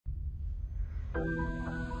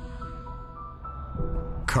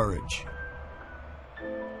Courage.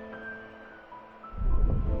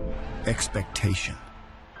 Expectation.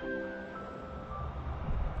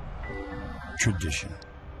 Tradition.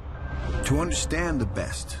 To understand the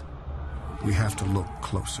best, we have to look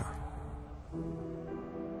closer.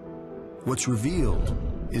 What's revealed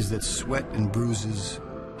is that sweat and bruises,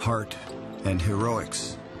 heart and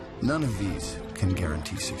heroics, none of these can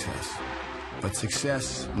guarantee success. But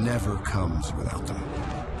success never comes without them.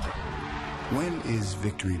 When is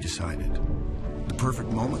victory decided? The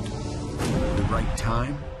perfect moment? The right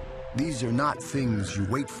time? These are not things you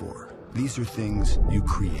wait for. These are things you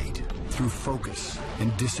create through focus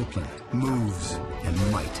and discipline, moves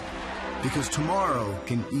and might. Because tomorrow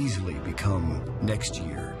can easily become next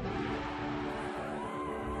year.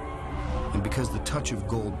 And because the touch of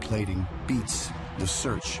gold plating beats the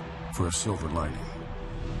search for a silver lining.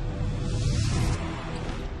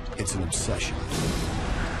 It's an obsession.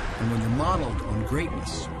 And when you're modeled on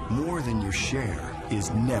greatness, more than your share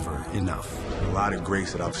is never enough. A lot of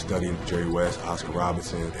greats that I've studied, Jerry West, Oscar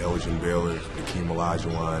Robertson, Elgin Baylor, Hakeem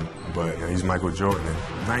Olajuwon, but he's Michael Jordan.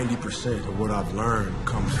 And 90% of what I've learned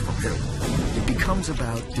comes from him. It becomes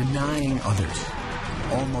about denying others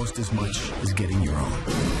almost as much as getting your own.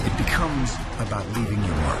 It becomes about leaving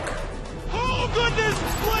your mark. Oh, goodness!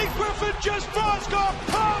 Blake Griffin just crossed-off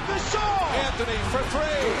Paul Gasol! Anthony for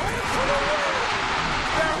three. For the win.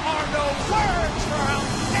 There are no words for how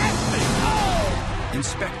nasty. Oh!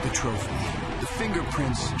 Inspect the trophy. The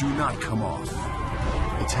fingerprints do not come off.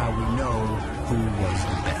 It's how we know who was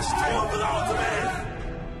the best. I open the ultimate!